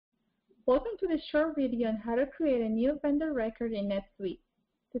Welcome to this short video on how to create a new vendor record in NetSuite.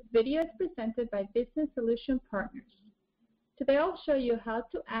 This video is presented by Business Solution Partners. Today I'll show you how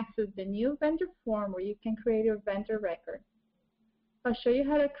to access the new vendor form where you can create your vendor record. I'll show you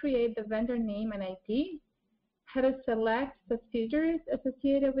how to create the vendor name and ID, how to select subsidiaries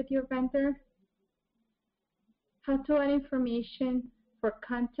associated with your vendor, how to add information for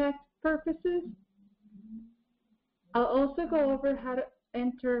contact purposes. I'll also go over how to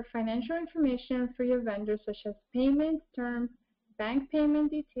enter financial information for your vendor, such as payment terms, bank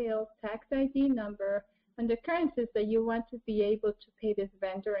payment details, tax ID number, and the currencies that you want to be able to pay this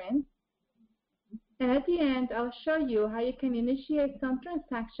vendor in. And at the end, I'll show you how you can initiate some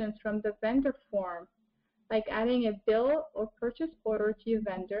transactions from the vendor form, like adding a bill or purchase order to your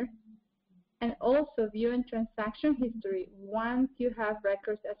vendor, and also viewing transaction history once you have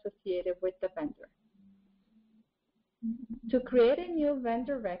records associated with the vendor. To create a new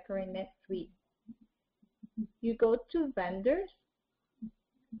vendor record in NetSuite, you go to Vendors,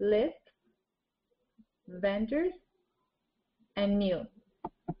 List, Vendors, and New.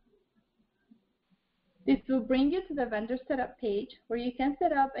 This will bring you to the vendor setup page where you can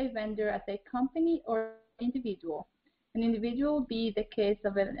set up a vendor as a company or individual. An individual will be the case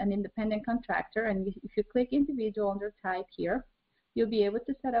of an independent contractor, and if you click individual under type here, you'll be able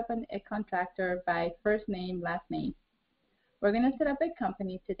to set up a contractor by first name, last name. We're going to set up a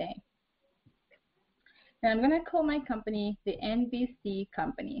company today. And I'm going to call my company the NBC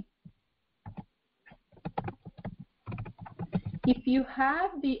Company. If you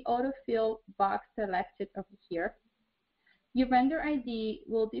have the autofill box selected over here, your vendor ID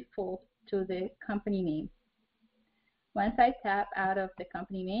will default to the company name. Once I tap out of the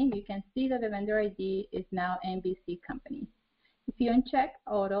company name, you can see that the vendor ID is now NBC Company. If you uncheck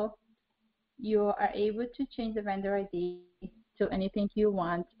auto, you are able to change the vendor ID to anything you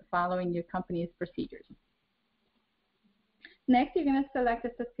want following your company's procedures. Next, you're going to select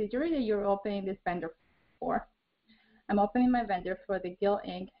the subsidiary that you're opening this vendor for. I'm opening my vendor for the Gill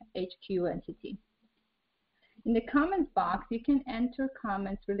Inc. HQ entity. In the comments box, you can enter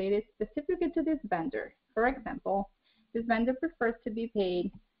comments related specifically to this vendor. For example, this vendor prefers to be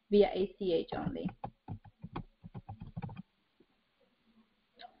paid via ACH only.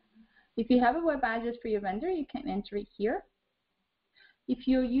 If you have a web address for your vendor, you can enter it here. If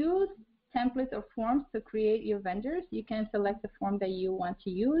you use templates or forms to create your vendors, you can select the form that you want to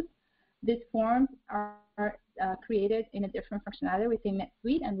use. These forms are created in a different functionality within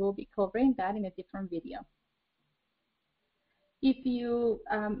NetSuite, and we'll be covering that in a different video. If you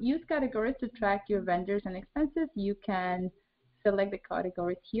use categories to track your vendors and expenses, you can select the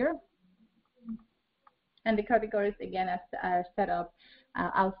categories here. And the categories, again, are set up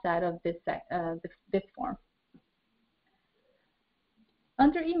outside of this form.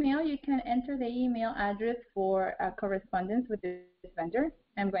 Under email, you can enter the email address for correspondence with this vendor.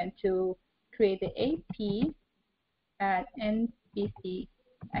 I'm going to create the ap@nbc.com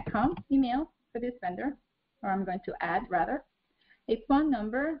email for this vendor, or I'm going to add, rather, a phone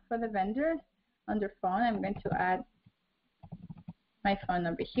number for the vendor. Under phone, I'm going to add my phone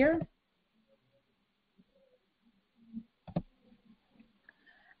number here.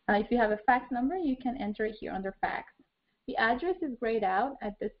 If you have a fax number, you can enter it here under fax. The address is grayed out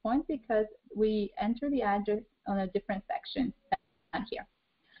at this point because we enter the address on a different section down here.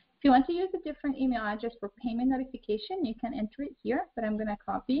 If you want to use a different email address for payment notification, you can enter it here, but I'm going to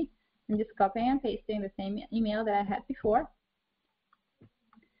copy. I'm just copying and pasting the same email that I had before.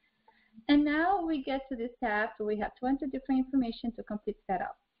 And now we get to this tab, so we have to enter different information to complete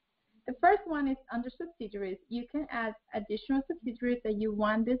setup. The first one is under subsidiaries. You can add additional subsidiaries that you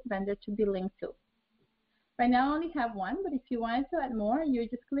want this vendor to be linked to. Right now I only have one, but if you wanted to add more, you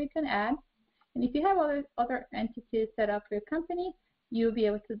just click on add. And if you have other entities set up for your company, you'll be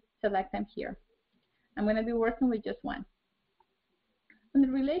able to select them here. I'm going to be working with just one. Under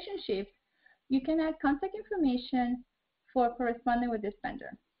relationships, you can add contact information for corresponding with this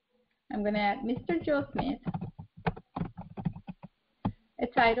vendor. I'm going to add Mr. Joe Smith. A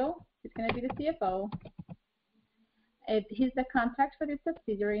title is going to be the CFO. He's the contact for this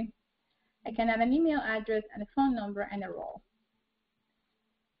subsidiary. I can add an email address and a phone number and a role.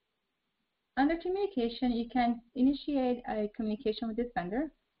 Under communication, you can initiate a communication with this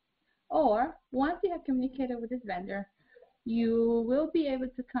vendor, or once you have communicated with this vendor, you will be able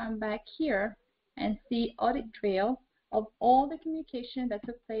to come back here and see audit trail of all the communication that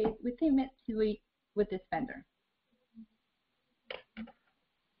took place within NetSuite with this vendor.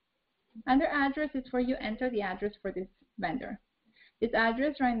 Under address is where you enter the address for this vendor. This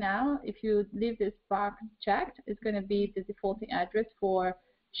address right now, if you leave this box checked, is going to be the defaulting address for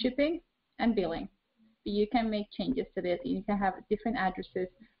shipping and billing. You can make changes to this. You can have different addresses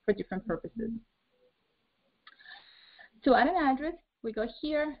for different purposes. To add an address, we go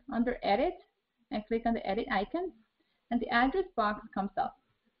here under Edit and click on the Edit icon, and the address box comes up.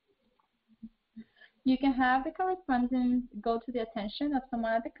 You can have the correspondence go to the attention of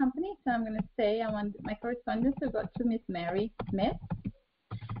someone at the company. So I'm going to say I want my correspondence to go to Miss Mary Smith.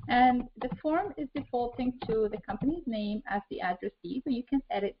 And the form is defaulting to the company's name as the addressee, but you can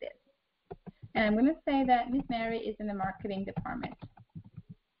edit this. And I'm going to say that Miss Mary is in the marketing department.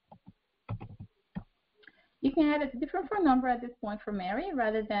 You can add a different phone number at this point for Mary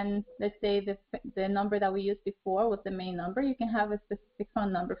rather than, let's say, the number that we used before was the main number. You can have a specific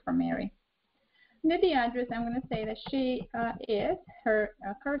phone number for Mary. Under the address, I'm going to say that her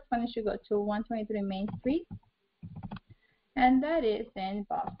correspondence should go to 123 Main Street, and that is in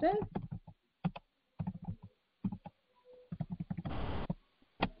Boston.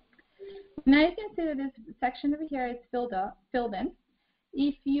 Now you can see that this section over here is filled in.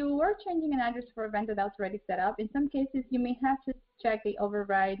 If you are changing an address for a vendor that's already set up, in some cases you may have to check the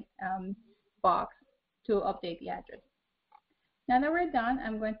override box to update the address. Now that we're done,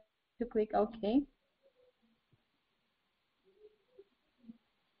 I'm going to click OK.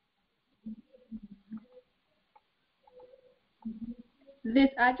 This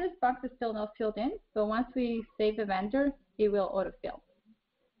address box is still not filled in, but once we save the vendor, it will autofill.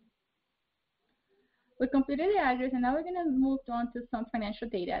 We completed the address, and now we're going to move on to some financial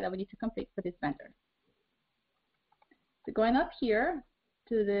data that we need to complete for this vendor. So going up here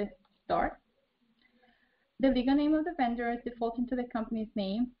to the start, the legal name of the vendor is defaulting to the company's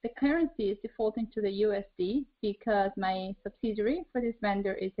name. The currency is defaulting to the USD because my subsidiary for this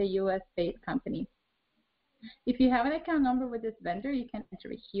vendor is a US-based company. If you have an account number with this vendor, you can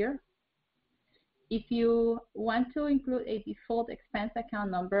enter it here. If you want to include a default expense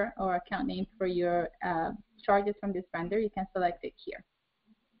account number or account name for your charges from this vendor, you can select it here.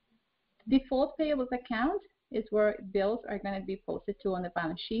 The default payables account is where bills are going to be posted to on the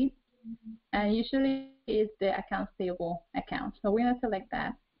balance sheet, and usually it's the accounts payable account. So we're going to select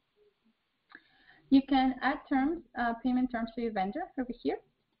that. You can add terms, payment terms to your vendor over here.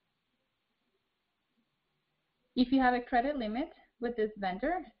 If you have a credit limit with this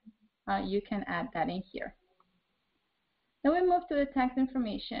vendor, you can add that in here. Then we move to the tax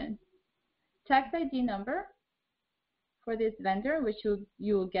information. Tax ID number for this vendor, which you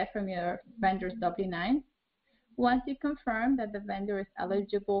will get from your vendor's W-9. Once you confirm that the vendor is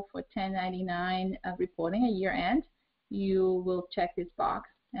eligible for 1099 reporting at year end, you will check this box,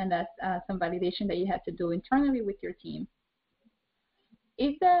 and that's some validation that you have to do internally with your team.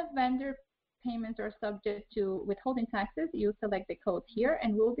 If the vendor payments are subject to withholding taxes, you select the code here,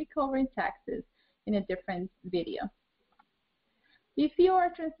 and we'll be covering taxes in a different video. If you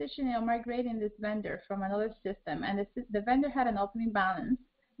are transitioning or migrating this vendor from another system and the vendor had an opening balance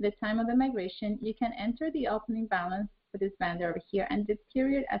at the time of the migration, you can enter the opening balance for this vendor over here and the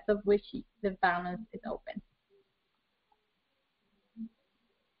period as of which the balance is open.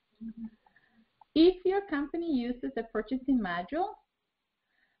 If your company uses a purchasing module,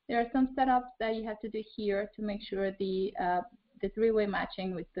 there are some setups that you have to do here to make sure the three-way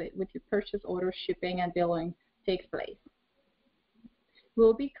matching with your purchase order, shipping, and billing takes place.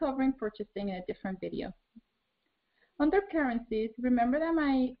 We'll be covering purchasing in a different video. Under currencies, remember that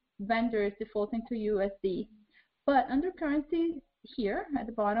my vendor is defaulting to USD, but under currencies here at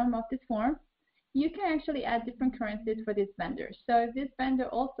the bottom of this form, you can actually add different currencies for this vendor. So if this vendor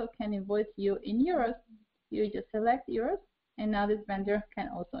also can invoice you in euros, you just select euros, and now this vendor can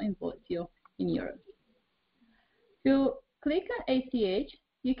also invoice you in euros. To click on ACH,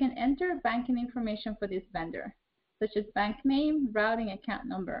 you can enter banking information for this vendor, such as bank name, routing, account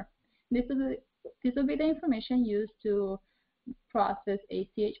number. This will be the information used to process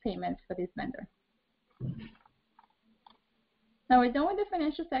ACH payments for this vendor. Now we're done with the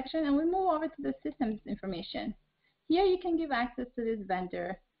financial section, and we move over to the systems information. Here you can give access to this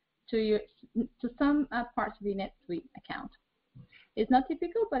vendor to some parts of the NetSuite account. It's not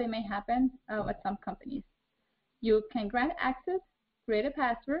typical, but it may happen at some companies. You can grant access, create a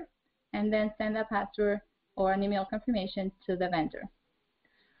password, and then send a password or an email confirmation to the vendor.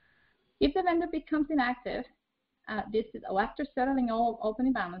 If the vendor becomes inactive, after settling all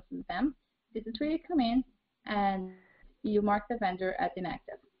opening balances with them, this is where you come in and you mark the vendor as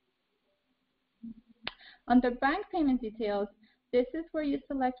inactive. Under bank payment details, this is where you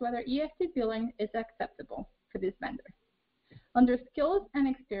select whether EFT billing is acceptable for this vendor. Under skills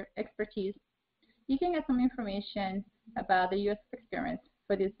and expertise, you can get some information about the US experience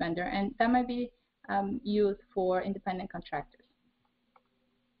for this vendor, and that might be used for independent contractors.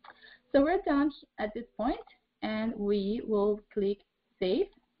 So we're done at this point, and we will click Save.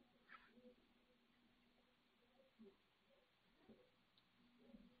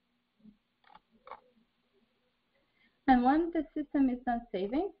 And once the system is done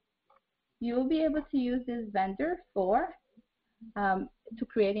saving, you will be able to use this vendor to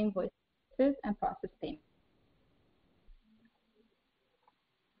create invoices and process payments.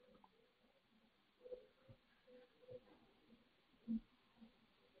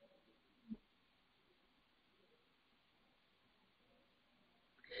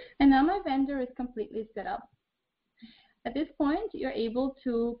 And now my vendor is completely set up. At this point, you're able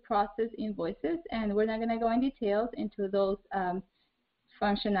to process invoices, and we're not going to go in details into those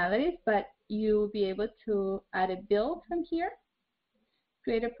functionalities, but you'll be able to add a bill from here,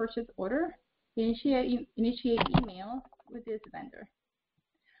 create a purchase order, initiate email with this vendor.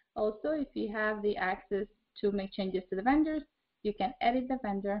 Also, if you have the access to make changes to the vendors, you can edit the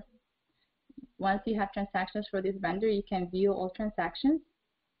vendor. Once you have transactions for this vendor, you can view all transactions,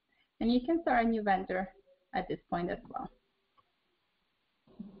 and you can start a new vendor at this point as well.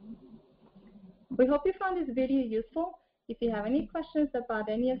 We hope you found this video useful. If you have any questions about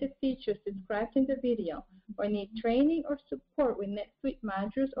any of the features described in the video, or need training or support with NetSuite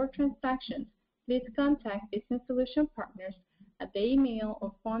managers or transactions, please contact Business Solution Partners at the email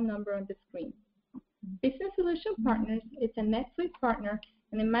or phone number on the screen. Business Solution Partners is a NetSuite partner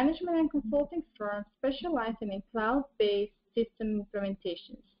and a management and consulting firm specializing in cloud-based system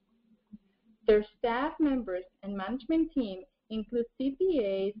implementations. Their staff members and management team include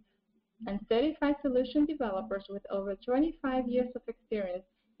CPAs and certified solution developers with over 25 years of experience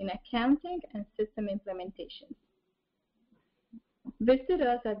in accounting and system implementations. Visit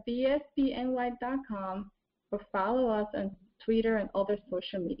us at bspny.com or follow us on Twitter and other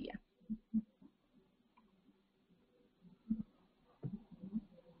social media.